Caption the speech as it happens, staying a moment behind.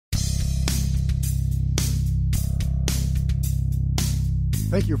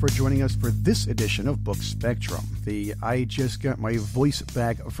Thank you for joining us for this edition of Book Spectrum, the I Just Got My Voice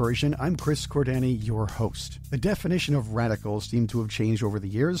Back version. I'm Chris Cordani, your host. The definition of radicals seem to have changed over the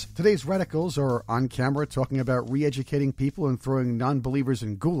years. Today's radicals are on camera talking about re-educating people and throwing non-believers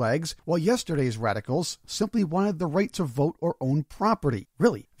in gulags, while yesterday's radicals simply wanted the right to vote or own property.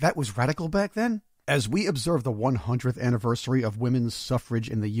 Really, that was radical back then? As we observe the 100th anniversary of women's suffrage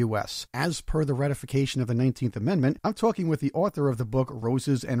in the U.S., as per the ratification of the 19th Amendment, I'm talking with the author of the book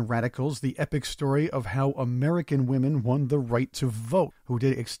Roses and Radicals, the epic story of how American women won the right to vote, who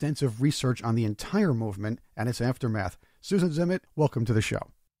did extensive research on the entire movement and its aftermath. Susan Zimet, welcome to the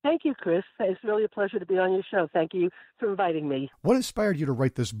show. Thank you, Chris. It's really a pleasure to be on your show. Thank you for inviting me. What inspired you to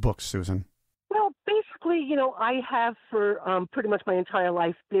write this book, Susan? Well, basically, I have for pretty much my entire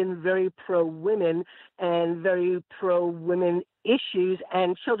life been very pro-women and very pro-women issues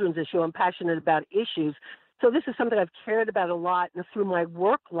and children's issue. I'm passionate about issues. So this is something I've cared about a lot. And through my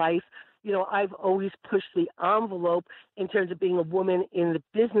work life, I've always pushed the envelope in terms of being a woman in the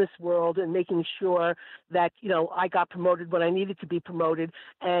business world and making sure that, I got promoted when I needed to be promoted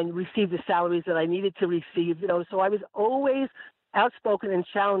and received the salaries that I needed to receive. So I was always outspoken and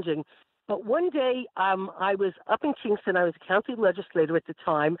challenging. But one day I was up in Kingston. I was a county legislator at the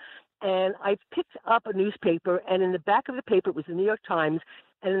time, and I picked up a newspaper, and in the back of the paper, it was the New York Times,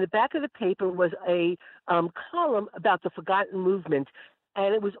 and in the back of the paper was a column about the forgotten movement.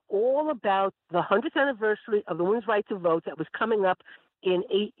 And it was all about the 100th anniversary of the women's right to vote that was coming up in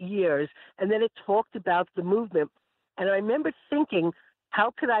 8 years. And then it talked about the movement. And I remember thinking,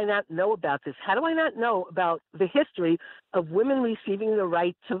 how could I not know about this? How do I not know about the history of women receiving the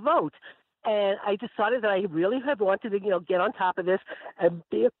right to vote? And I decided that I really had wanted to, get on top of this and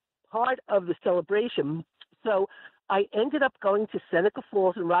be a part of the celebration. So I ended up going to Seneca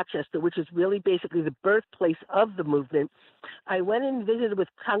Falls in Rochester, which is really basically the birthplace of the movement. I went and visited with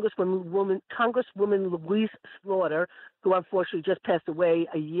Congresswoman Louise Slaughter, who unfortunately just passed away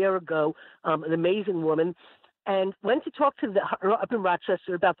a year ago, an amazing woman, and went to talk to her up in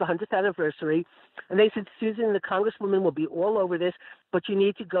Rochester about the 100th anniversary. And they said, Susan, the Congresswoman will be all over this, but you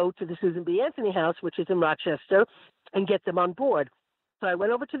need to go to the Susan B. Anthony House, which is in Rochester, and get them on board. So I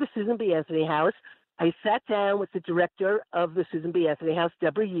went over to the Susan B. Anthony House. I sat down with the director of the Susan B. Anthony House,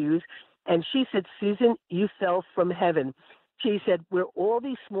 Deborah Hughes, and she said, Susan, you fell from heaven. She said, we're all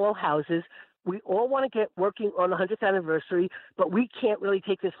these small houses. We all want to get working on the 100th anniversary, but we can't really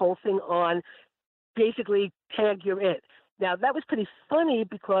take this whole thing on. Basically, tag you're it. Now, that was pretty funny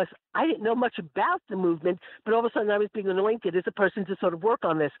because I didn't know much about the movement, but all of a sudden I was being anointed as a person to sort of work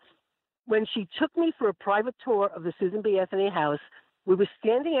on this. When she took me for a private tour of the Susan B. Anthony House, we were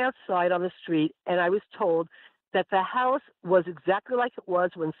standing outside on the street, and I was told that the house was exactly like it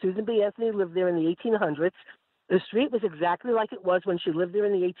was when Susan B. Anthony lived there in the 1800s. The street was exactly like it was when she lived there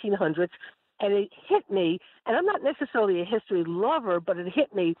in the 1800s. And it hit me, and I'm not necessarily a history lover, but it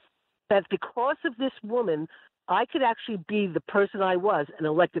hit me that because of this woman, I could actually be the person I was, an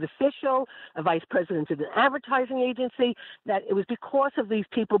elected official, a vice president of an advertising agency, that it was because of these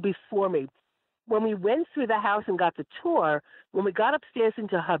people before me. When we went through the house and got the tour, when we got upstairs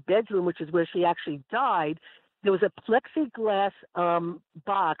into her bedroom, which is where she actually died, there was a plexiglass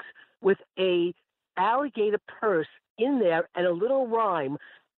box with a alligator purse in there and a little rhyme.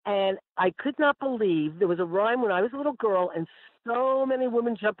 And I could not believe there was a rhyme when I was a little girl, and so many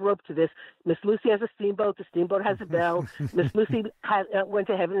women jump rope to this. Miss Lucy has a steamboat, the steamboat has a bell. Miss Lucy went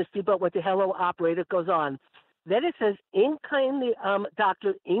to heaven, the steamboat went to hello, operator, it goes on. Then it says, in came the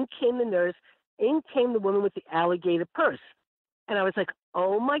doctor, in came the nurse, in came the woman with the alligator purse. And I was like,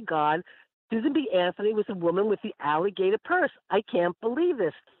 oh my God, Susan B. Anthony was a woman with the alligator purse. I can't believe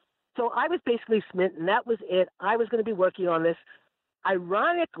this. So I was basically smitten. That was it. I was going to be working on this.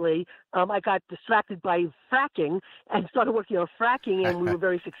 Ironically, I got distracted by fracking and started working on fracking, and we were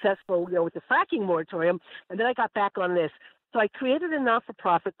very successful, with the fracking moratorium. And then I got back on this. So I created a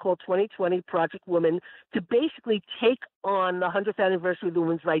not-for-profit called 2020 Project Women to basically take on the 100th anniversary of the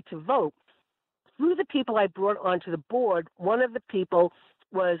women's right to vote. Through the people I brought onto the board, one of the people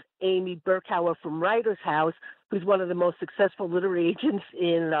was Amy Burkhauer from Writer's House, who's one of the most successful literary agents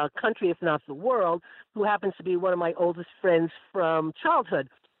in the country, if not the world, who happens to be one of my oldest friends from childhood.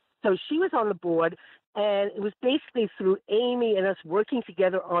 So she was on the board, and it was basically through Amy and us working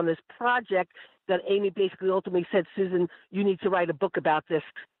together on this project that Amy basically ultimately said, Susan, you need to write a book about this.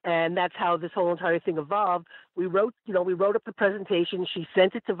 And that's how this whole entire thing evolved. We wrote up the presentation. She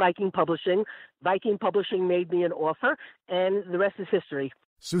sent it to Viking Publishing. Viking Publishing made me an offer, and the rest is history.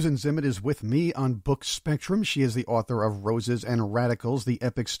 Susan Zimet is with me on Book Spectrum. She is the author of Roses and Radicals, the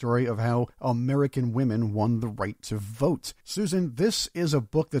epic story of how American women won the right to vote. Susan, this is a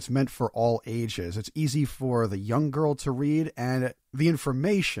book that's meant for all ages. It's easy for the young girl to read, and the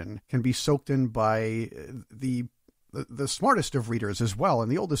information can be soaked in by the smartest of readers as well,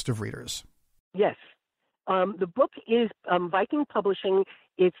 and the oldest of readers. Yes. The book is Viking Publishing.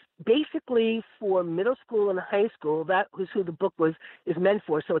 It's basically for middle school and high school. That was who the book is meant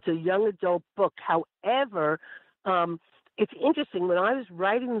for. So it's a young adult book. However, it's interesting. When I was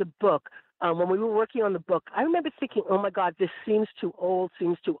writing the book, when we were working on the book, I remember thinking, oh, my God, this seems too old.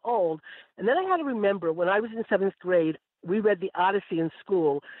 And then I had to remember when I was in seventh grade, we read the Odyssey in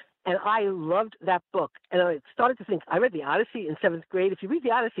school. And I loved that book. And I started to think, I read the Odyssey in seventh grade. If you read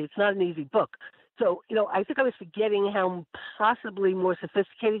the Odyssey, it's not an easy book. So, I think I was forgetting how possibly more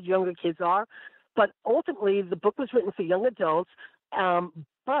sophisticated younger kids are. But ultimately, the book was written for young adults.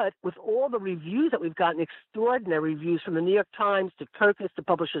 But with all the reviews that we've gotten, extraordinary reviews from the New York Times to Kirkus to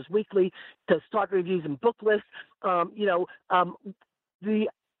Publishers Weekly to Start Reviews and Book List, the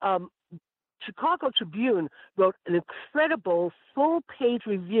Chicago Tribune wrote an incredible full-page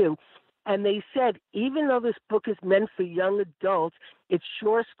review. And they said, even though this book is meant for young adults, it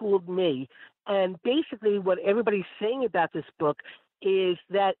sure schooled me. And basically what everybody's saying about this book is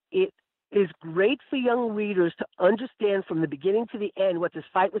that it is great for young readers to understand from the beginning to the end what this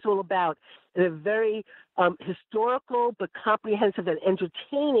fight was all about in a very historical but comprehensive and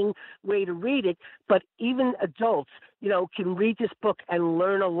entertaining way to read it. But even adults, can read this book and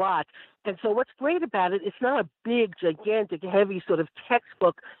learn a lot. And so what's great about it, it's not a big, gigantic, heavy sort of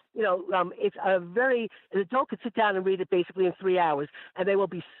textbook. It's an adult could sit down and read it basically in 3 hours, and they will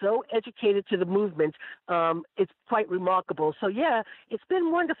be so educated to the movement. It's quite remarkable. So, yeah, it's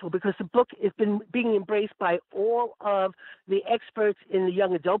been wonderful because the book has been being embraced by all of the experts in the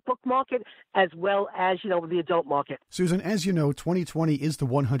young adult book market as well as, the adult market. Susan, as you know, 2020 is the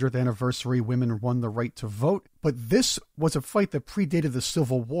 100th anniversary women won the right to vote, but this was a fight that predated the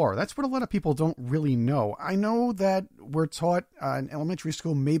Civil War. That's what a lot of people don't really know. I know that we're taught in elementary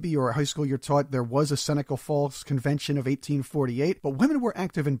school, maybe, or high school, you're taught there was a Seneca Falls Convention of 1848, but women were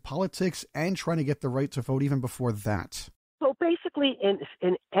active in politics and trying to get the right to vote even before that. So basically,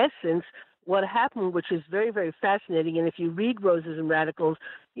 in essence, what happened, which is very, very fascinating, and if you read Roses and Radicals,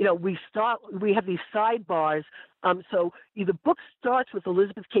 we have these sidebars. So the book starts with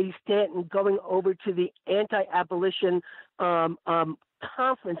Elizabeth Cady Stanton going over to the anti-abolition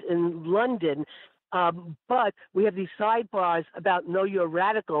conference in London. But we have these sidebars about Know Your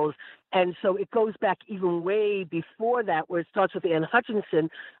Radicals, and so it goes back even way before that, where it starts with Anne Hutchinson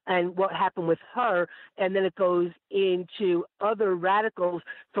and what happened with her, and then it goes into other radicals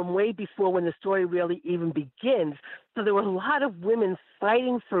from way before when the story really even begins. So there were a lot of women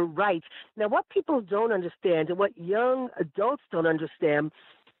fighting for rights. Now, what people don't understand and what young adults don't understand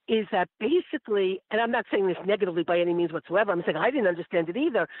is that basically, and I'm not saying this negatively by any means whatsoever, I'm saying I didn't understand it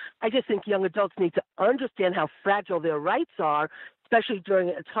either. I just think young adults need to understand how fragile their rights are, especially during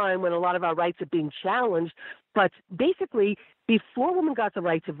a time when a lot of our rights are being challenged. But basically, before women got the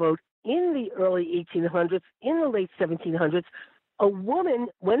right to vote in the early 1800s, in the late 1700s, a woman,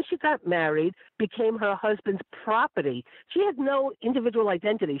 when she got married, became her husband's property. She had no individual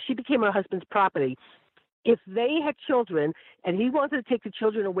identity. She became her husband's property. If they had children and he wanted to take the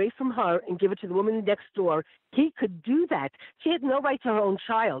children away from her and give it to the woman next door, he could do that. She had no right to her own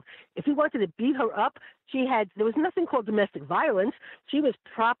child. If he wanted to beat her up, there was nothing called domestic violence. She was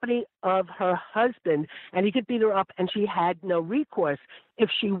property of her husband, and he could beat her up, and she had no recourse. If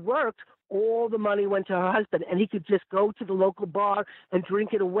she worked, all the money went to her husband, and he could just go to the local bar and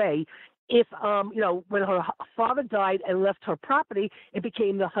drink it away. If, when her father died and left her property, it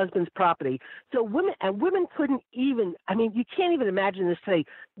became the husband's property. So women couldn't even, you can't even imagine this today.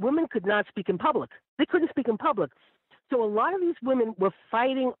 Women could not speak in public. They couldn't speak in public. So a lot of these women were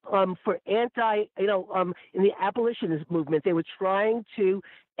fighting for in the abolitionist movement. They were trying to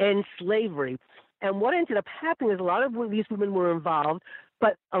end slavery. And what ended up happening is a lot of these women were involved,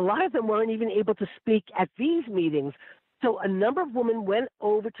 but a lot of them weren't even able to speak at these meetings. So a number of women went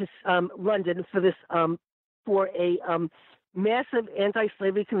over to London for a massive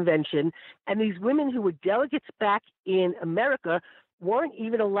anti-slavery convention, and these women who were delegates back in America weren't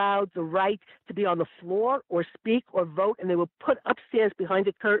even allowed the right to be on the floor or speak or vote, and they were put upstairs behind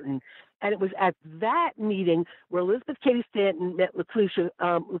a curtain. And it was at that meeting where Elizabeth Cady Stanton met Lucretia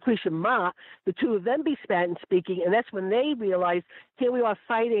Mott, the two of them began speaking, and that's when they realized, here we are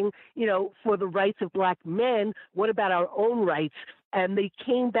fighting, for the rights of black men. What about our own rights? And they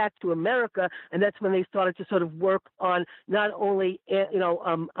came back to America, and that's when they started to sort of work on not only,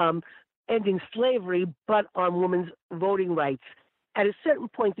 ending slavery, but on women's voting rights. At a certain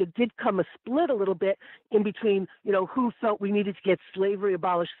point, there did come a split a little bit in between, who felt we needed to get slavery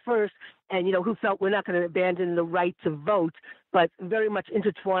abolished first and, who felt we're not going to abandon the right to vote, but very much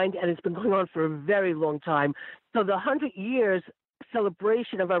intertwined, and it's been going on for a very long time. So the 100 years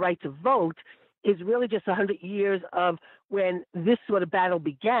celebration of our right to vote is really just 100 years of when this sort of battle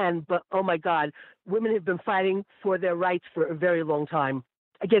began. But, oh, my God, women have been fighting for their rights for a very long time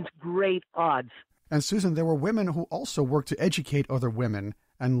against great odds. And, Susan, there were women who also worked to educate other women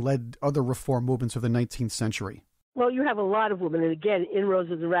and led other reform movements of the 19th century. Well, you have a lot of women. And, again, in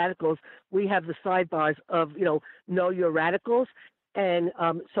Roses and Radicals, we have the sidebars of, know your radicals. And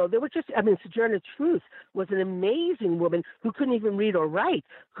so there were Sojourner Truth was an amazing woman who couldn't even read or write,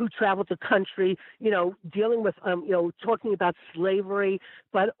 who traveled the country, dealing with, talking about slavery,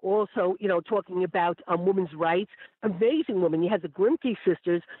 but also, talking about women's rights. Amazing woman. You had the Grimke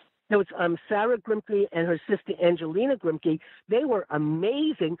sisters. There was Sarah Grimke and her sister Angelina Grimke. They were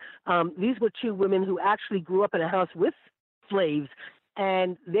amazing. These were two women who actually grew up in a house with slaves.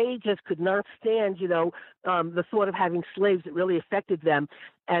 And they just could not stand, the thought of having slaves. It really affected them.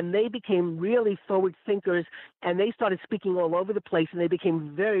 And they became really forward thinkers, and they started speaking all over the place, and they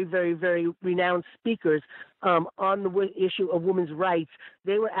became very, very, very renowned speakers on the issue of women's rights.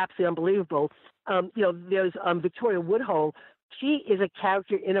 They were absolutely unbelievable. There's Victoria Woodhull. She is a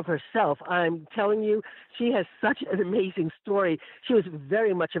character in of herself. I'm telling you, she has such an amazing story. She was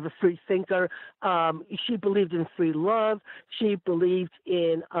very much of a free thinker. She believed in free love. She believed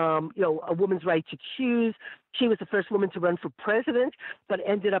in, a woman's right to choose. She was the first woman to run for president, but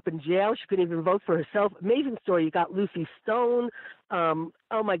ended up in jail. She couldn't even vote for herself. Amazing story. You got Lucy Stone.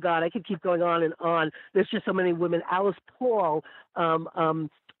 Oh, my God, I could keep going on and on. There's just so many women. Alice Paul,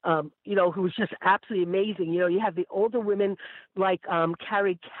 who was just absolutely amazing. You have the older women like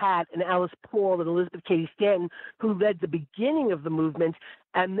Carrie Catt and Alice Paul and Elizabeth Cady Stanton, who led the beginning of the movement.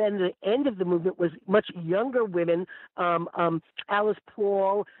 And then the end of the movement was much younger women, Alice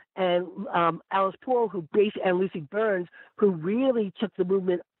Paul and Lucy Burns, who really took the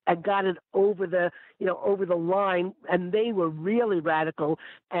movement and got it over the line, and they were really radical.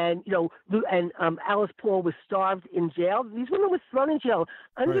 And Alice Paul was starved in jail. These women were thrown in jail.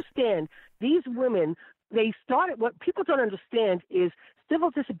 Understand, These women, they started. What people don't understand is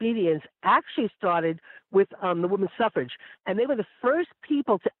civil disobedience actually started with the women's suffrage, and they were the first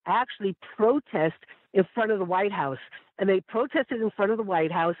people to actually protest in front of the White House. And they protested in front of the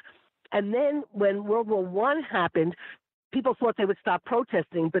White House. And then when World War I happened, people thought they would stop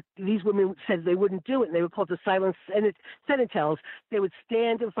protesting, but these women said they wouldn't do it, and they were called the silent sentinels. They would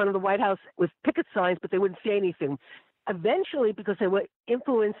stand in front of the White House with picket signs, but they wouldn't say anything. Eventually, because they were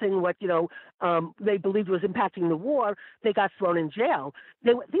influencing what they believed was impacting the war, they got thrown in jail.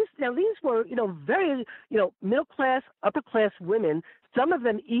 These were very middle class, upper class women. Some of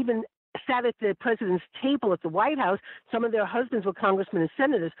them even sat at the president's table at the White House. Some of their husbands were congressmen and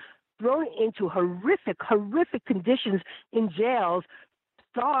senators, thrown into horrific conditions in jails,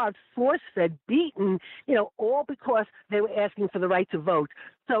 starved, force-fed, beaten, all because they were asking for the right to vote.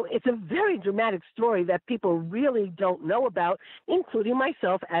 So it's a very dramatic story that people really don't know about, including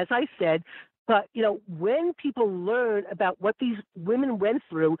myself, as I said. But, when people learn about what these women went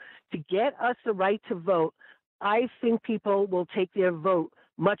through to get us the right to vote, I think people will take their vote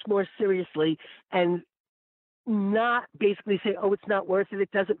much more seriously and not basically say, oh, it's not worth it,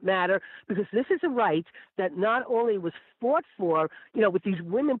 it doesn't matter, because this is a right that not only was fought for, with these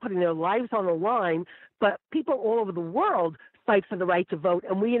women putting their lives on the line, but people all over the world fight for the right to vote,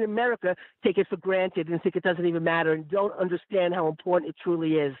 and we in America take it for granted and think it doesn't even matter and don't understand how important it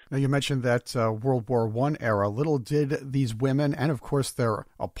truly is. Now, you mentioned that World War I era. Little did these women and, of course, their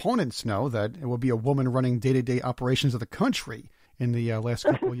opponents know that it would be a woman running day-to-day operations of the country in the last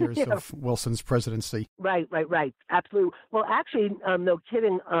couple of years of Wilson's presidency. Right. Absolutely. Well, actually, no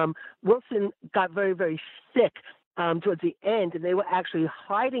kidding, Wilson got very, very sick towards the end, and they were actually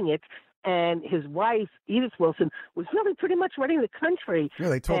hiding it. And his wife, Edith Wilson, was really pretty much running the country. Yeah,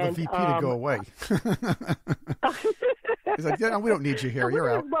 they told the VP to go away. He's like, we don't need you here.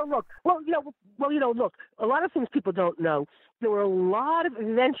 You're out. Look, a lot of things people don't know. There were a lot of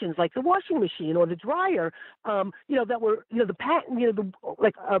inventions like the washing machine or the dryer, that were, the patent,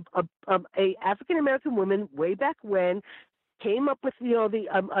 a African-American woman way back when came up with,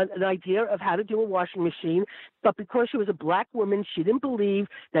 an idea of how to do a washing machine, but because she was a black woman, she didn't believe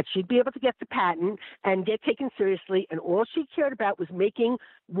that she'd be able to get the patent and get taken seriously, and all she cared about was making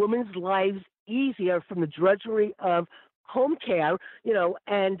women's lives easier from the drudgery of home care,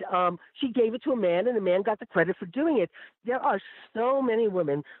 and she gave it to a man, and the man got the credit for doing it. There are so many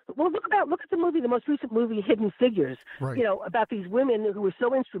women. Well, look at the most recent movie, Hidden Figures, Right. about these women who were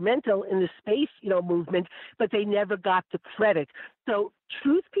so instrumental in the space, movement, but they never got the credit. So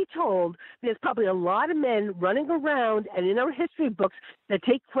truth be told, there's probably a lot of men running around and in our history books that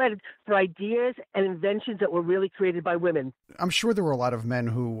take credit for ideas and inventions that were really created by women. I'm sure there were a lot of men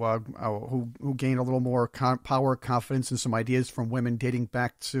who gained a little more power, confidence, and some ideas from women dating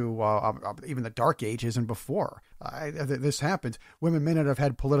back to even the Dark Ages and before. This happened. Women may not have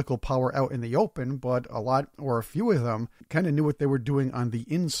had political power out in the open, but a lot or a few of them kind of knew what they were doing on the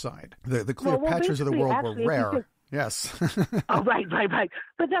inside. The Cleopatras of the world were rare. Yes. Oh, right.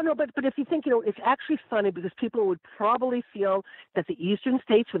 But but if you think, it's actually funny because people would probably feel that the eastern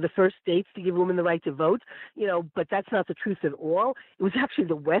states were the first states to give women the right to vote, but that's not the truth at all. It was actually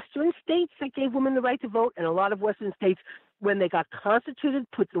the western states that gave women the right to vote, and a lot of western states, when they got constituted,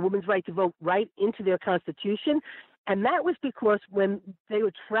 put the women's right to vote right into their constitution. And that was because when they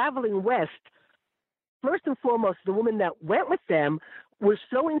were traveling west, first and foremost, the women that went with them were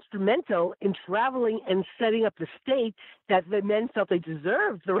so instrumental in traveling and setting up the state that the men felt they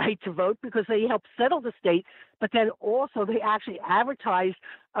deserved the right to vote because they helped settle the state. But then also they actually advertised,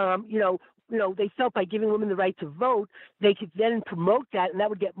 they felt by giving women the right to vote, they could then promote that, and that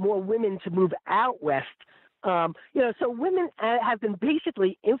would get more women to move out west. So women have been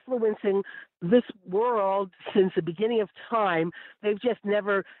basically influencing this world since the beginning of time. They've just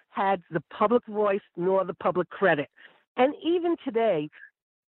never had the public voice nor the public credit. And even today,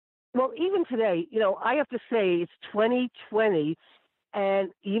 I have to say it's 2020, and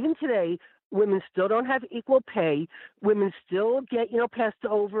even today, women still don't have equal pay. Women still get, passed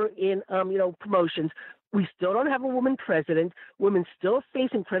over in, promotions. We still don't have a woman president. Women still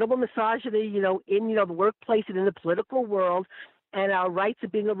face incredible misogyny, in, the workplace and in the political world, and our rights are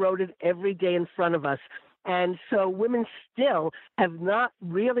being eroded every day in front of us. And so women still have not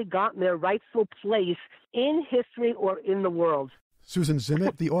really gotten their rightful place in history or in the world. Susan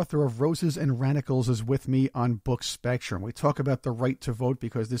Zimet, the author of Roses and Radicals, is with me on Book Spectrum. We talk about the right to vote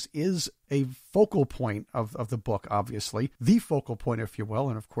because this is a focal point of the book, obviously. The focal point, if you will,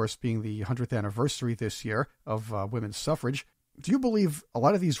 and of course being the 100th anniversary this year of women's suffrage. Do you believe a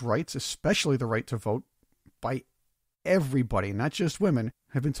lot of these rights, especially the right to vote, by everybody, not just women,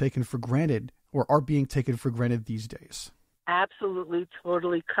 have been taken for granted or are being taken for granted these days? Absolutely,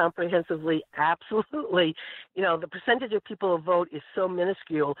 totally, comprehensively, absolutely. The percentage of people who vote is so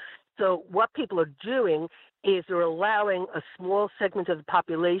minuscule. So what people are doing is they're allowing a small segment of the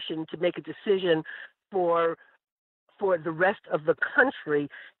population to make a decision for the rest of the country,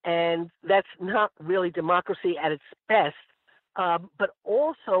 and that's not really democracy at its best. But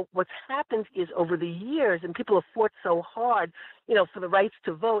also what's happened is over the years, and people have fought so hard, for the rights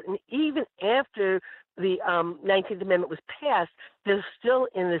to vote, and even after the 19th Amendment was passed, there's still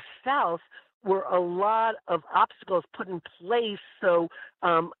in the South were a lot of obstacles put in place so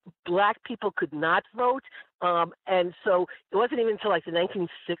black people could not vote. And so it wasn't even until like the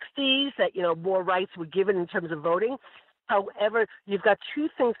 1960s that, more rights were given in terms of voting. However, you've got two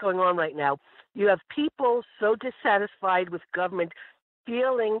things going on right now. You have people so dissatisfied with government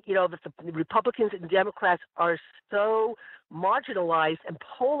feeling, that the Republicans and Democrats are so marginalized and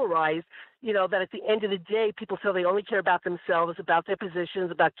polarized, that at the end of the day, people feel they only care about themselves, about their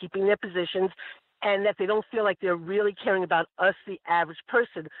positions, about keeping their positions, and that they don't feel like they're really caring about us, the average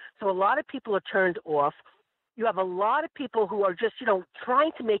person. So a lot of people are turned off. You have a lot of people who are just,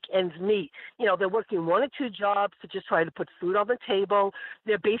 trying to make ends meet. They're working one or two jobs to just try to put food on the table.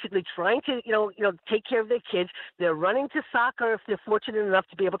 They're basically trying to, take care of their kids. They're running to soccer if they're fortunate enough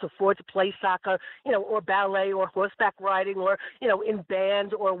to be able to afford to play soccer, or ballet or horseback riding or, in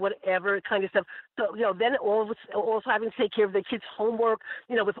band or whatever kind of stuff. So, then also having to take care of their kids' homework,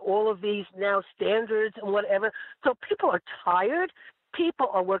 with all of these now standards and whatever. So people are tired. People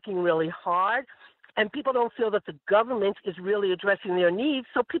are working really hard. And people don't feel that the government is really addressing their needs.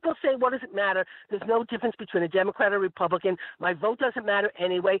 So people say, what does it matter? There's no difference between a Democrat or Republican. My vote doesn't matter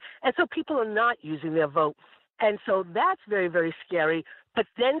anyway. And so people are not using their vote. And so that's very, very scary. But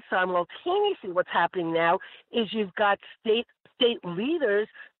then simultaneously what's happening now is you've got state leaders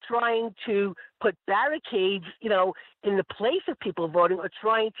trying to put barricades, in the place of people voting or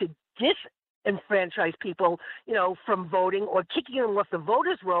trying to disenfranchise people, from voting or kicking them off the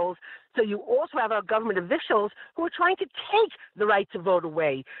voters' rolls. So you also have our government officials who are trying to take the right to vote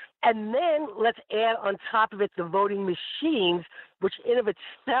away. And then let's add on top of it the voting machines, which in of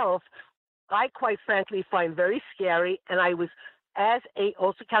itself, I quite frankly find very scary. And I was as a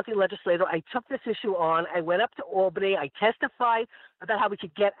Ulster County legislator, I took this issue on. I went up to Albany. I testified about how we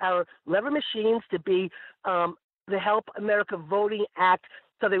could get our lever machines to be the Help America Voting Act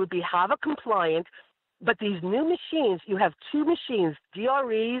so they would be HAVA compliant. But these new machines, you have two machines,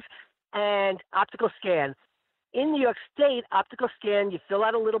 DREs and optical scan. In New York State, optical scan, you fill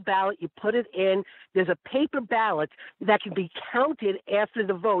out a little ballot, you put it in. There's a paper ballot that can be counted after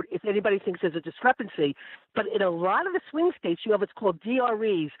the vote if anybody thinks there's a discrepancy. But in a lot of the swing states, you have what's called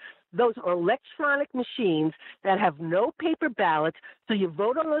DREs. Those are electronic machines that have no paper ballots. So you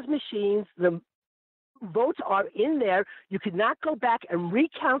vote on those machines. The votes are in there. You could not go back and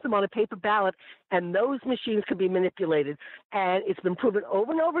recount them on a paper ballot, and those machines can be manipulated. And it's been proven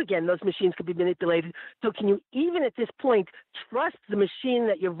over and over again those machines can be manipulated. So can you even at this point trust the machine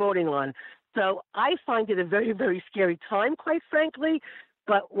that you're voting on? So I find it a very, very scary time, quite frankly.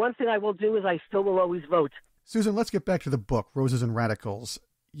 But one thing I will do is I still will always vote. Susan, let's get back to the book, Roses and Radicals.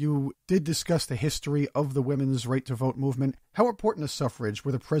 You did discuss the history of the women's right to vote movement. How important is suffrage?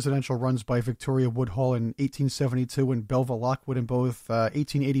 Were the presidential runs by Victoria Woodhull in 1872 and Belva Lockwood in both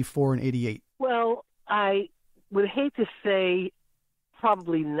 1884 and 88? Well, I would hate to say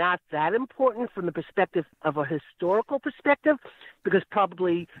probably not that important from the perspective of a historical perspective, because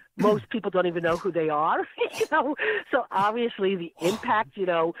probably most people don't even know who they are. So obviously the impact,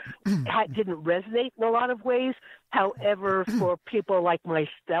 didn't resonate in a lot of ways. However, for people like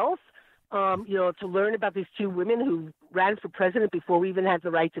myself, to learn about these two women who ran for president before we even had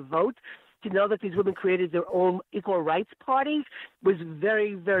the right to vote, to know that these women created their own equal rights parties was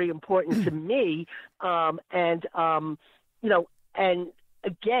very, very important to me. And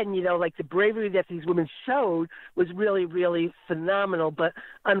again, like the bravery that these women showed was really, really phenomenal. But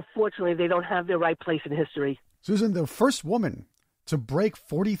unfortunately, they don't have their right place in history. Susan, the first woman to break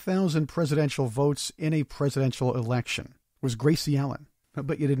 40,000 presidential votes in a presidential election was Gracie Allen.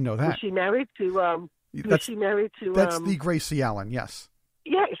 But you didn't know that. Was she married to? That's the Gracie Allen. Yes.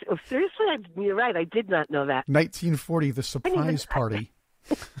 Yeah. Seriously, you're right. I did not know that. 1940, the surprise party.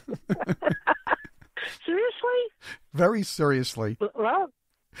 Seriously? Very seriously.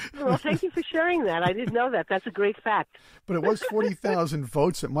 Well, thank you for sharing that. I didn't know that. That's a great fact. But it was 40,000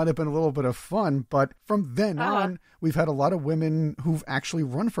 votes. It might have been a little bit of fun. But from then on, we've had a lot of women who've actually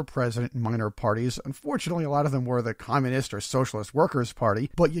run for president in minor parties. Unfortunately, a lot of them were the Communist or Socialist Workers' Party.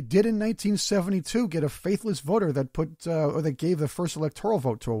 But you did in 1972 get a faithless voter that that gave the first electoral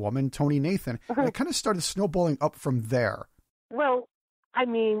vote to a woman, Toni Nathan. And it kind of started snowballing up from there. Well, I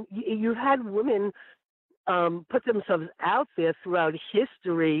mean, you had women put themselves out there throughout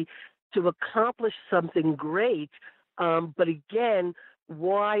history to accomplish something great. But again,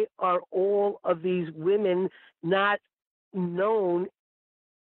 why are all of these women not known,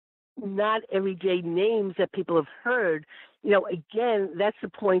 not everyday names that people have heard? Again, that's the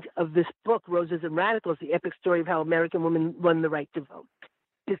point of this book, Roses and Radicals, the epic story of how American women won the right to vote,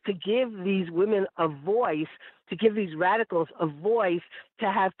 is to give these women a voice, to give these radicals a voice, to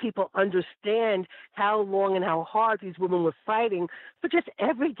have people understand how long and how hard these women were fighting for just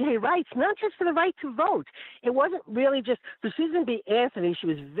everyday rights, not just for the right to vote. It wasn't really just for Susan B. Anthony. She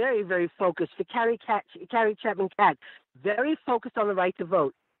was very, very focused. For Carrie Chapman Catt, very focused on the right to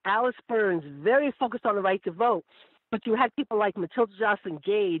vote. Alice Burns, very focused on the right to vote. But you had people like Matilda Joslyn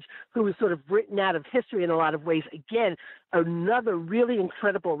Gage, who was sort of written out of history in a lot of ways. Again, another really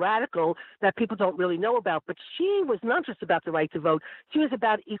incredible radical that people don't really know about. But she was not just about the right to vote. She was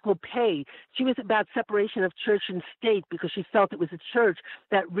about equal pay. She was about separation of church and state because she felt it was the church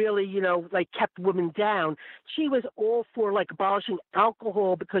that really, kept women down. She was all for, abolishing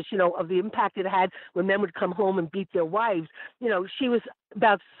alcohol because, of the impact it had when men would come home and beat their wives. She was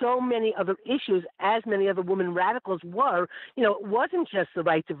about so many other issues, as many other women radicals were. It wasn't just the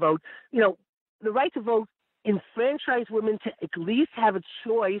right to vote. The right to vote enfranchised women to at least have a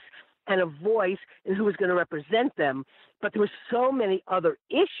choice and a voice in who was going to represent them. But there were so many other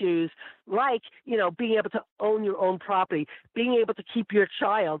issues, like, being able to own your own property, being able to keep your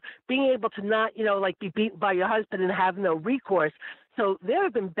child, being able to not, be beaten by your husband and have no recourse. So there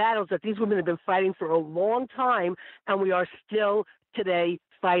have been battles that these women have been fighting for a long time, and we are still today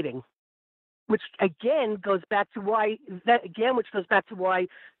fighting. Which again goes back to why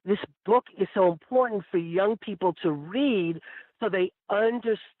this book is so important for young people to read, so they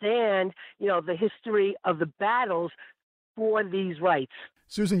understand, the history of the battles for these rights.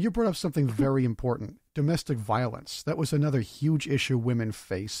 Susan, you brought up something very important: domestic violence. That was another huge issue women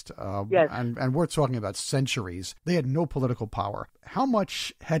faced. Yes. And we're talking about centuries. They had no political power. How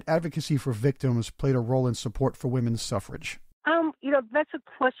much had advocacy for victims played a role in support for women's suffrage? That's a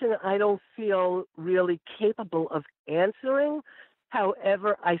question I don't feel really capable of answering.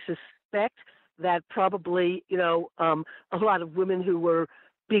 However, I suspect that probably, a lot of women who were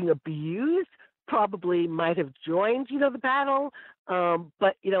being abused probably might have joined, the battle.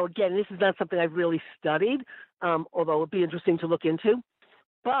 But, again, this is not something I've really studied, although it would be interesting to look into.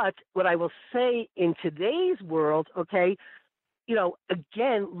 But what I will say in today's world, okay,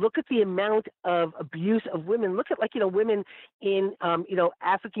 again, look at the amount of abuse of women. Look at women in,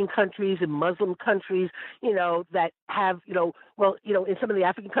 African countries and Muslim countries, that have, in some of the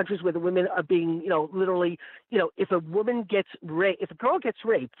African countries where the women are being, literally, if a woman gets raped, if a girl gets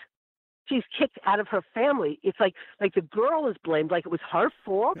raped, she's kicked out of her family. It's like the girl is blamed, like it was her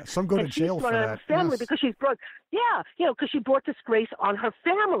fault. Yeah, some go to jail for that. Family yes. because she's brought, because she brought disgrace on her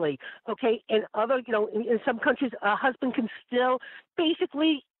family. Okay, and other, in some countries, a husband can still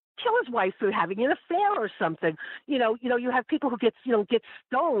basically kill his wife for having an affair or something. You have people who get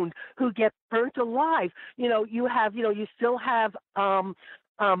stoned, who get burnt alive. You have, you still have, women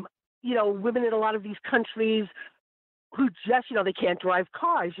in a lot of these countries who just, they can't drive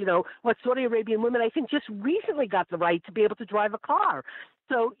cars. Saudi Arabian women, I think, just recently got the right to be able to drive a car.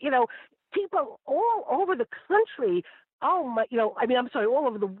 So, people all over the country, all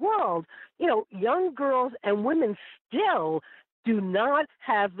over the world, young girls and women still do not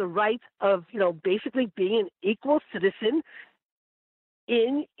have the right of, basically being an equal citizen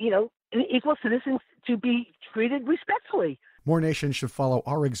an equal citizen to be treated respectfully. More nations should follow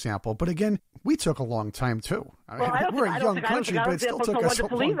our example. But again, we took a long time, too. We're a young country, but it still took us a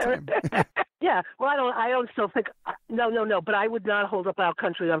long time. Yeah, well, I don't still think, no, but I would not hold up our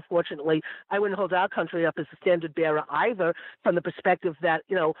country, unfortunately. I wouldn't hold our country up as a standard bearer either, from the perspective that,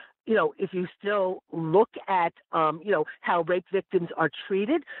 if you still look at, how rape victims are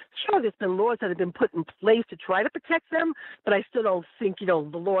treated, sure, there's been laws that have been put in place to try to protect them, but I still don't think, the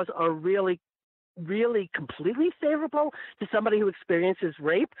laws are really completely favorable to somebody who experiences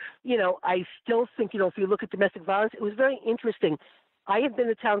rape. I still think, if you look at domestic violence, it was very interesting. I had been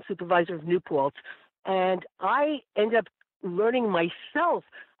the town supervisor of New Paltz, and I ended up learning myself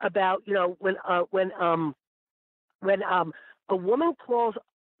about, when a woman calls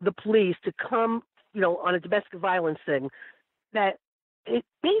the police to come, on a domestic violence thing, that it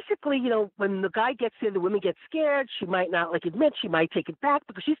basically, when the guy gets there, the woman gets scared. She might not admit, she might take it back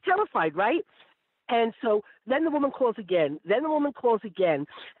because she's terrified, right? And so then the woman calls again. Then the woman calls again.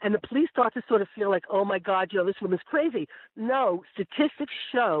 And the police start to sort of feel like, oh, my God, this woman's crazy. No, statistics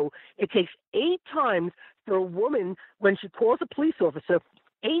show it takes 8 times for a woman, when she calls a police officer,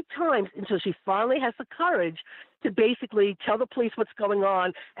 8 times until she finally has the courage to basically tell the police what's going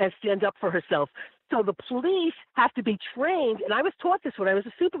on and stand up for herself. So the police have to be trained, and I was taught this when I was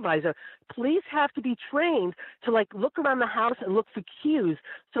a supervisor. Police have to be trained to look around the house and look for cues.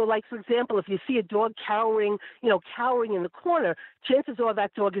 So for example, if you see a dog cowering in the corner, chances are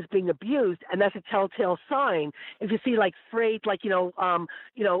that dog is being abused, and that's a telltale sign. If you see frayed,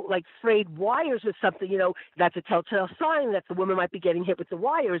 frayed wires or something, that's a telltale sign that the woman might be getting hit with the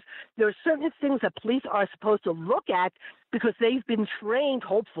wires. There are certain things that police are supposed to look at because they've been trained,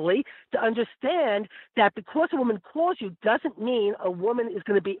 hopefully, to understand that because a woman calls you doesn't mean a woman is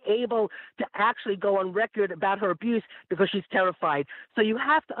going to be able to actually go on record about her abuse because she's terrified. So you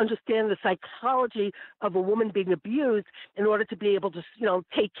have to understand the psychology of a woman being abused in order to be able to,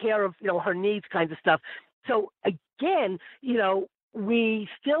 take care of, her needs, kinds of stuff. So again, we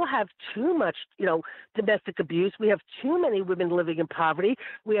still have too much, domestic abuse. We have too many women living in poverty.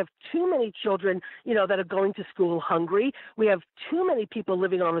 We have too many children, that are going to school hungry. We have too many people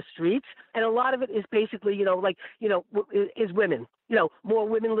living on the streets. And a lot of it is basically, is women. More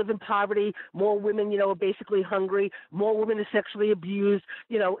women live in poverty. More women, are basically hungry. More women are sexually abused.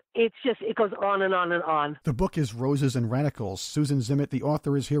 It goes on and on and on. The book is Roses and Radicals. Susan Zimet, the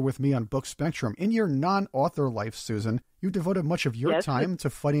author, is here with me on Book Spectrum. In your non-author life, Susan, you devoted much of your time to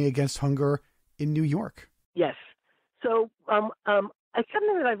fighting against hunger in New York. Yes. So, it's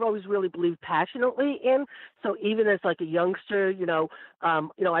something that I've always really believed passionately in. So even as a youngster,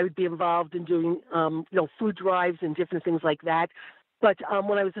 I would be involved in doing, food drives and different things like that. But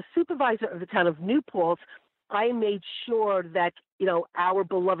when I was a supervisor of the town of New Paltz, I made sure that, our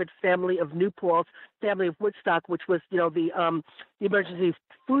beloved family of New Paltz, family of Woodstock, which was, the emergency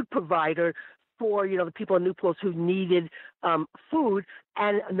food provider for, the people in New Paltz who needed food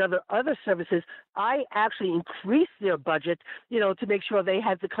and other services, I actually increased their budget, to make sure they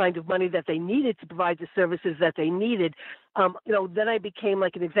had the kind of money that they needed to provide the services that they needed. Then I became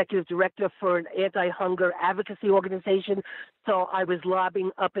like an executive director for an anti-hunger advocacy organization. So I was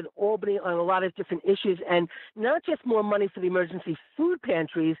lobbying up in Albany on a lot of different issues, and not just more money for the emergency food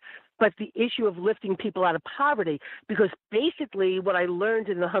pantries, but the issue of lifting people out of poverty. Because basically what I learned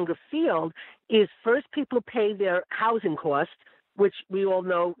in the hunger field is first people pay their housing costs, which we all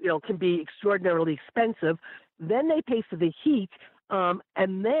know, can be extraordinarily expensive. Then they pay for the heat.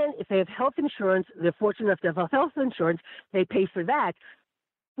 And then if they have health insurance, they're fortunate enough to have health insurance, they pay for that.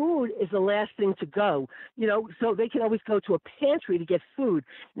 Food is the last thing to go, so they can always go to a pantry to get food.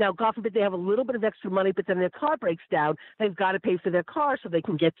 Now, God forbid they have a little bit of extra money, but then their car breaks down. They've got to pay for their car so they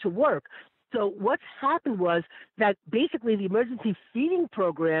can get to work. So what's happened was that basically the emergency feeding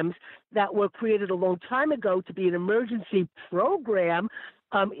programs that were created a long time ago to be an emergency program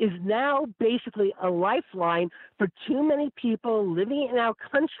is now basically a lifeline for too many people living in our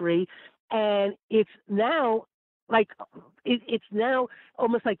country, and it's now it's now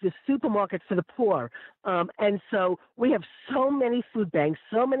almost like the supermarket for the poor. And so we have so many food banks,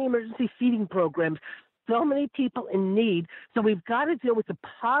 so many emergency feeding programs, so many people in need. So we've got to deal with the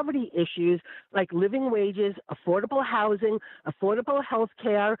poverty issues like living wages, affordable housing, affordable health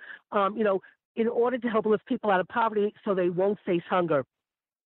care, in order to help lift people out of poverty so they won't face hunger.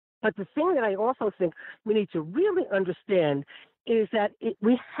 But the thing that I also think we need to really understand is that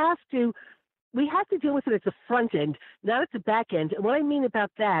we have to deal with it at the front end, not at the back end. And what I mean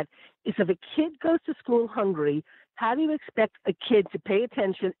about that is if a kid goes to school hungry, how do you expect a kid to pay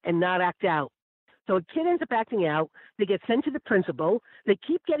attention and not act out? So a kid ends up acting out. They get sent to the principal. They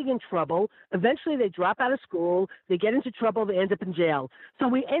keep getting in trouble. Eventually they drop out of school. They get into trouble. They end up in jail. So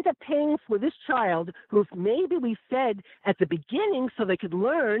we end up paying for this child who maybe we fed at the beginning so they could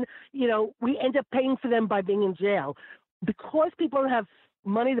learn, we end up paying for them by being in jail. Because people don't have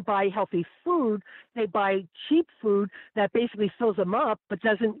money to buy healthy food, they buy cheap food that basically fills them up but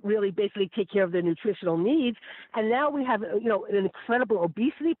doesn't really basically take care of their nutritional needs. And now we have, an incredible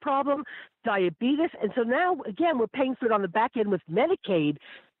obesity problem, diabetes. And so now, again, we're paying for it on the back end with Medicaid.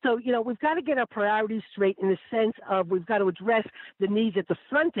 So, we've got to get our priorities straight in the sense of we've got to address the needs at the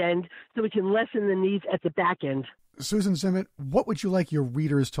front end so we can lessen the needs at the back end. Susan Zimet, what would you like your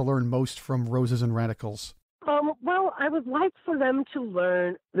readers to learn most from Roses and Radicals? Well, I would like for them to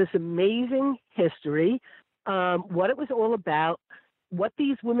learn this amazing history, what it was all about, what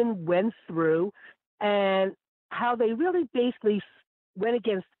these women went through, and how they really basically went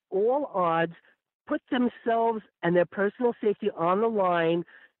against all odds, put themselves and their personal safety on the line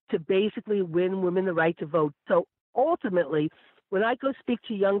to basically win women the right to vote. So ultimately, when I go speak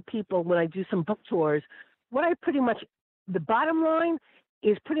to young people, when I do some book tours, the bottom line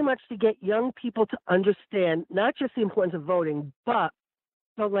is pretty much to get young people to understand not just the importance of voting, but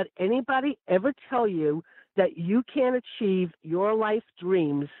don't let anybody ever tell you that you can't achieve your life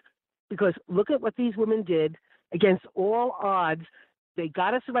dreams, because look at what these women did against all odds. They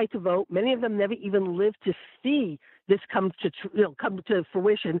got us the right to vote. Many of them never even lived to see this come to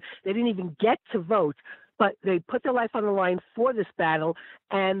fruition. They didn't even get to vote, but they put their life on the line for this battle,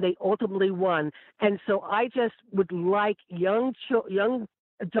 and they ultimately won. And so I just would like young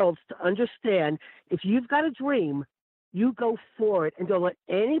adults to understand, if you've got a dream, you go for it, and don't let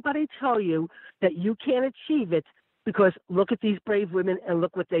anybody tell you that you can't achieve it, because look at these brave women and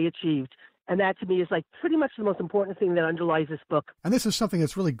look what they achieved. And that, to me, is like pretty much the most important thing that underlies this book. And this is something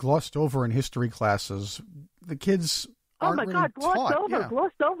that's really glossed over in history classes. The kids aren't really taught.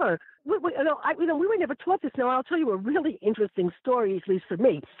 Glossed over. We were never taught this. Now, I'll tell you a really interesting story, at least for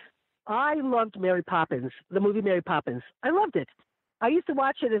me. I loved Mary Poppins, the movie Mary Poppins. I loved it. I used to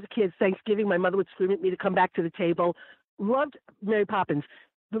watch it as a kid. Thanksgiving, my mother would scream at me to come back to the table. Loved Mary Poppins.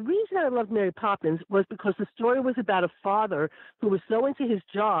 The reason I loved Mary Poppins was because the story was about a father who was so into his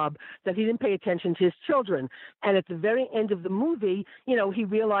job that he didn't pay attention to his children. And at the very end of the movie, he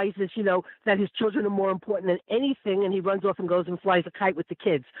realizes, that his children are more important than anything, and he runs off and goes and flies a kite with the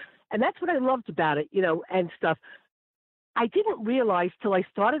kids. And that's what I loved about it, and stuff. I didn't realize till I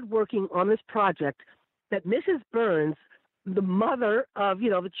started working on this project that Mrs. Burns, the mother of,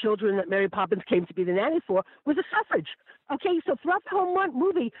 the children that Mary Poppins came to be the nanny for, was a suffrage. Okay, so throughout the whole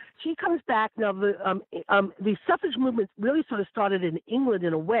movie, she comes back. Now, the suffrage movement really sort of started in England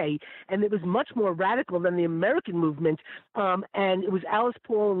in a way, and it was much more radical than the American movement. And it was Alice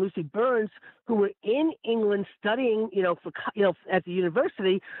Paul and Lucy Burns who were in England studying, at the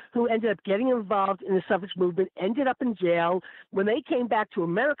university, who ended up getting involved in the suffrage movement, ended up in jail. When they came back to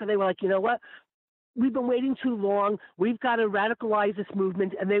America, they were like, you know what? we've been waiting too long. We've got to radicalize this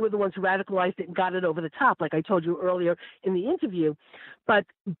movement. And they were the ones who radicalized it and got it over the top, like I told you earlier in the interview. But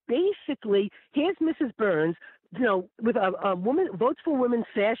basically, here's Mrs. Burns, with a woman, Votes for Women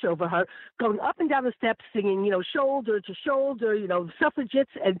sash over her, going up and down the steps singing, shoulder to shoulder,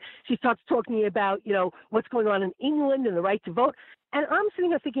 suffragettes. And she starts talking about, what's going on in England and the right to vote. And I'm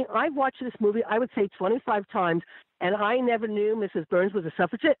sitting there thinking, I've watched this movie, I would say 25 times, and I never knew Mrs. Burns was a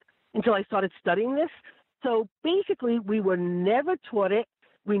suffragette until I started studying this. So basically, we were never taught it.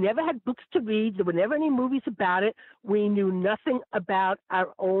 We never had books to read. There were never any movies about it. We knew nothing about our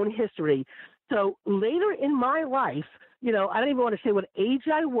own history. So later in my life, I don't even want to say what age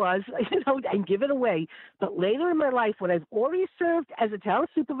I was, and give it away. But later in my life, when I've already served as a town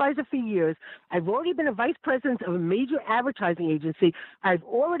supervisor for years, I've already been a vice president of a major advertising agency. I've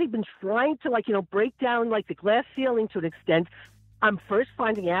already been trying to, break down, the glass ceiling to an extent. I'm first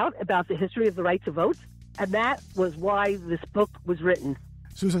finding out about the history of the right to vote, and that was why this book was written.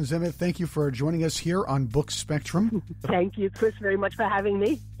 Susan Zimet, thank you for joining us here on Book Spectrum. Thank you, Chris, very much for having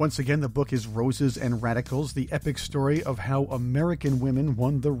me. Once again, the book is Roses and Radicals, the epic story of how American women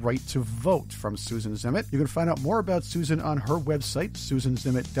won the right to vote, from Susan Zimet. You can find out more about Susan on her website,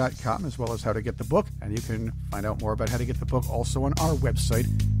 susanzimet.com, as well as how to get the book. And you can find out more about how to get the book also on our website,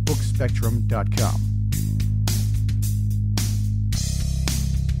 bookspectrum.com.